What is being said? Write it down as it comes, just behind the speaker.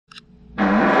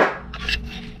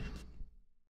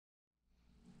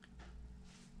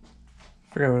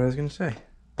Forgot what I was going to say.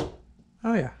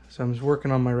 Oh yeah, so I'm just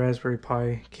working on my Raspberry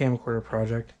Pi camcorder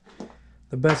project.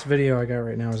 The best video I got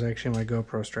right now is actually my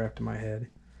GoPro strapped to my head.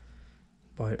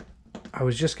 But I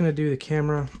was just going to do the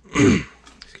camera.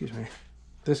 Excuse me.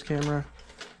 This camera,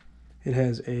 it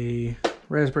has a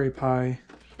Raspberry Pi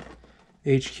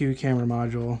HQ camera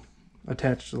module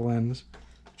attached to the lens,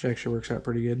 which actually works out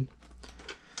pretty good.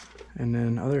 And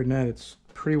then other than that, it's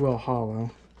pretty well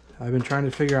hollow. I've been trying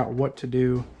to figure out what to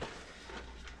do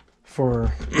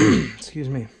for excuse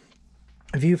me,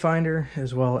 a viewfinder,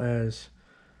 as well as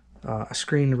a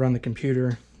screen to run the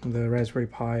computer, the Raspberry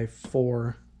Pi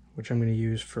 4, which I'm going to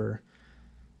use for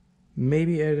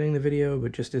maybe editing the video,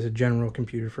 but just as a general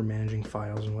computer for managing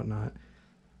files and whatnot.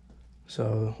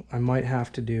 So I might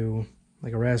have to do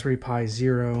like a Raspberry Pi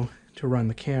 0 to run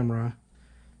the camera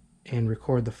and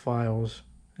record the files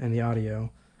and the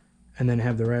audio, and then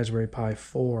have the Raspberry Pi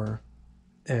 4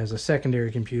 as a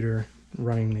secondary computer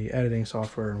running the editing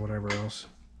software and whatever else.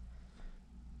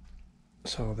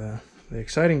 So the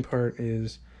exciting part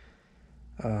is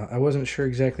I wasn't sure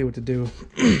exactly what to do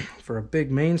for a big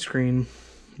main screen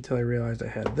until I realized I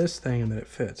had this thing and that it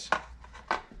fits.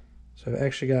 So I've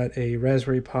actually got a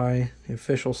Raspberry Pi, the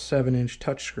official 7-inch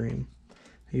touchscreen.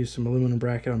 I used some aluminum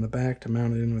bracket on the back to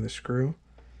mount it in with a screw.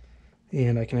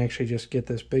 And I can actually just get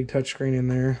this big touchscreen in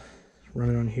there, run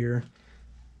it on here.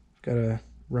 I've got a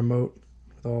remote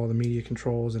with all the media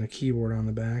controls and a keyboard on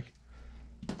the back.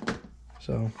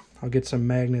 So I'll get some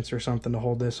magnets or something to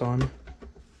hold this on.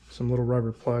 Some little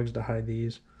rubber plugs to hide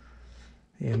these.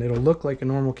 And it'll look like a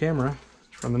normal camera.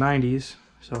 It's from the 90s,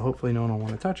 so hopefully no one will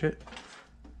want to touch it.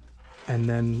 And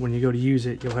then when you go to use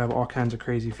it, you'll have all kinds of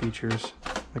crazy features,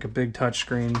 like a big touch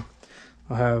screen.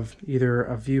 I'll have either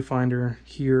a viewfinder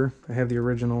here. I have the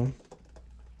original.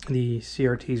 The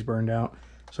CRT's burned out,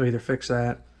 so either fix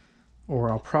that, or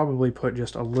I'll probably put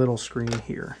just a little screen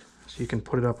here. So you can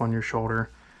put it up on your shoulder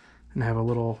and have a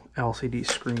little LCD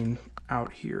screen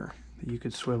out here that you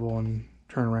could swivel and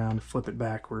turn around, flip it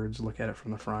backwards, look at it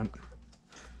from the front.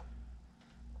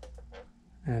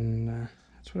 And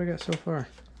that's what I got so far.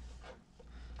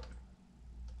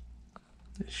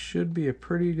 It should be a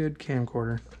pretty good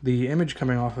camcorder. The image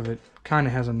coming off of it kind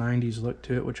of has a 90s look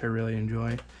to it, which I really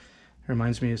enjoy. It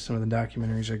reminds me of some of the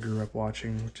documentaries I grew up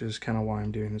watching, which is kind of why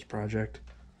I'm doing this project.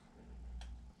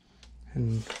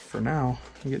 And for now,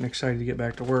 I'm getting excited to get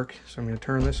back to work, so I'm going to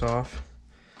turn this off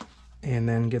and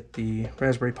then get the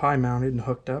Raspberry Pi mounted and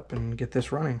hooked up and get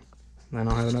this running. And then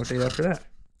I'll have an update after that.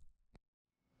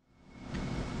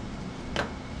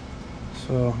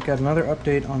 So, got another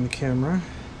update on the camera.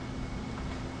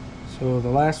 So the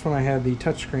last one I had the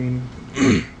touchscreen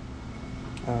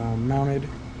mounted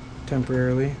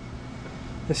temporarily.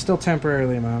 It's still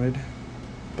temporarily mounted,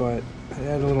 but I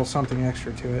added a little something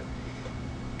extra to it.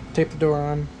 Tape the door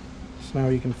on, so now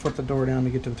you can flip the door down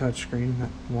to get to the touchscreen. That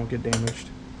won't get damaged.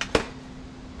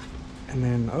 And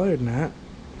then other than that,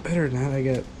 better than that, I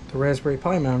got the Raspberry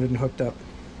Pi mounted and hooked up.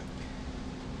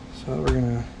 So we're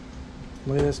gonna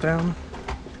lay this down,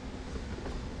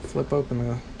 flip open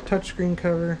the touchscreen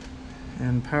cover,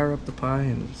 and power up the Pi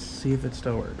and see if it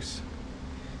still works.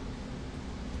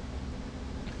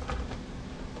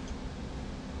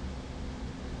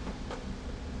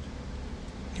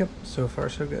 Yep, so far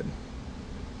so good.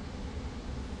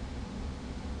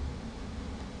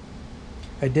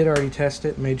 I did already test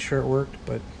it, made sure it worked,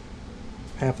 but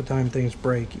half the time things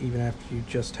break even after you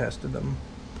just tested them.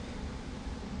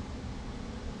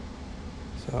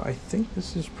 So I think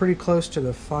this is pretty close to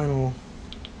the final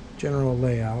general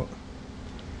layout.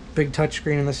 Big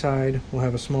touchscreen on the side. We'll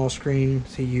have a small screen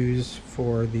to use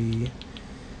for the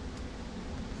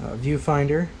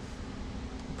viewfinder.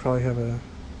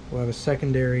 We'll have a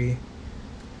secondary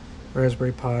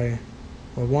Raspberry Pi,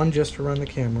 well, one just to run the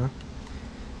camera,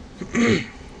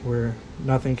 where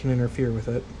nothing can interfere with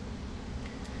it.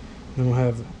 Then we'll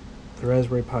have the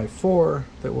Raspberry Pi 4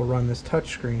 that will run this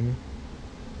touchscreen.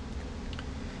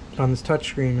 On this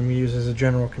touchscreen, I'm going to use as a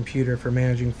general computer for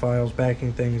managing files,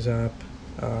 backing things up,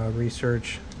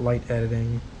 research, light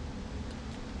editing,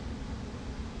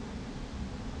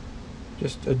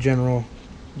 just a general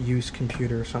use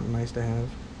computer, something nice to have.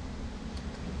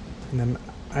 And then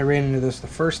I ran into this the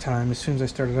first time. As soon as I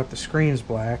started up, the screen's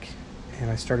black,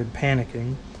 and I started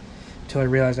panicking until I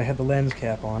realized I had the lens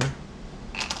cap on.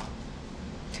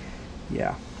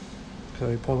 Yeah, so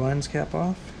we pull the lens cap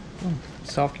off. Oh,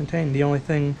 self-contained. The only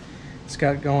thing it's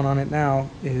got going on it now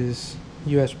is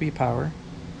USB power,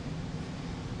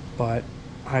 but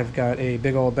I've got a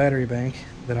big old battery bank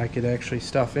that I could actually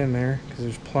stuff in there because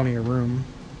there's plenty of room.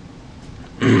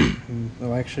 And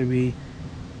it'll actually be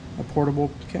a portable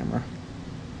camera.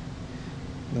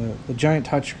 The giant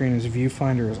touchscreen as a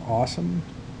viewfinder is awesome,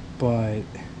 but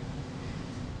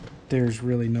there's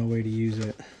really no way to use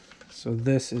it. So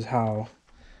this is how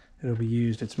it'll be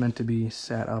used. It's meant to be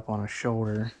sat up on a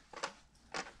shoulder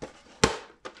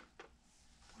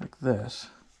like this,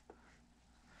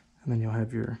 and then you'll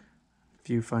have your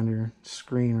viewfinder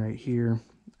screen right here,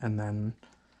 and then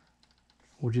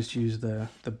we'll just use the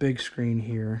big screen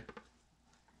here,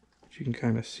 which you can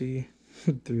kind of see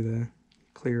through the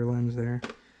clear lens there.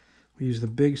 We use the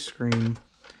big screen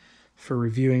for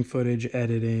reviewing footage,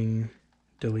 editing,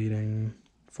 deleting,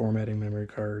 formatting memory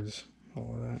cards,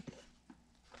 all of that.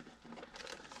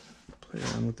 Play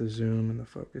around with the zoom and the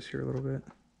focus here a little bit.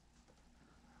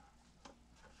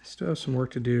 I still have some work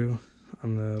to do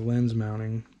on the lens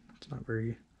mounting.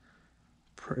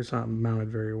 It's not mounted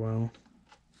very well,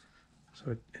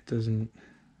 so it doesn't,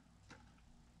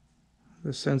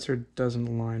 the sensor doesn't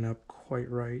line up quite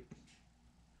right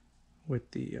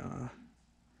with the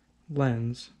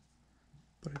lens,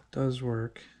 but it does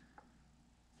work.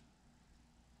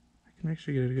 I can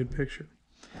actually get a good picture.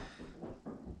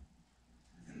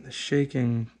 And the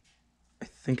shaking, I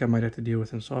think I might have to deal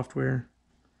with in software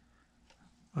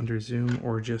under zoom,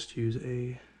 or just use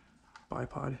a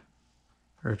bipod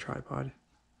or a tripod.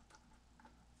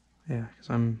 Yeah, because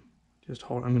I'm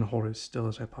going to hold it as still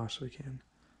as I possibly can.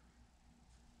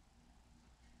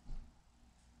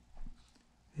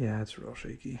 Yeah, it's real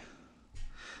shaky.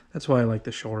 That's why I like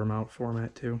the shoulder mount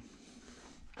format too.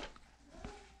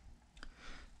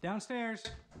 Downstairs.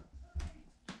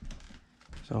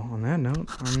 So on that note,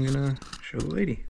 I'm gonna show the lady.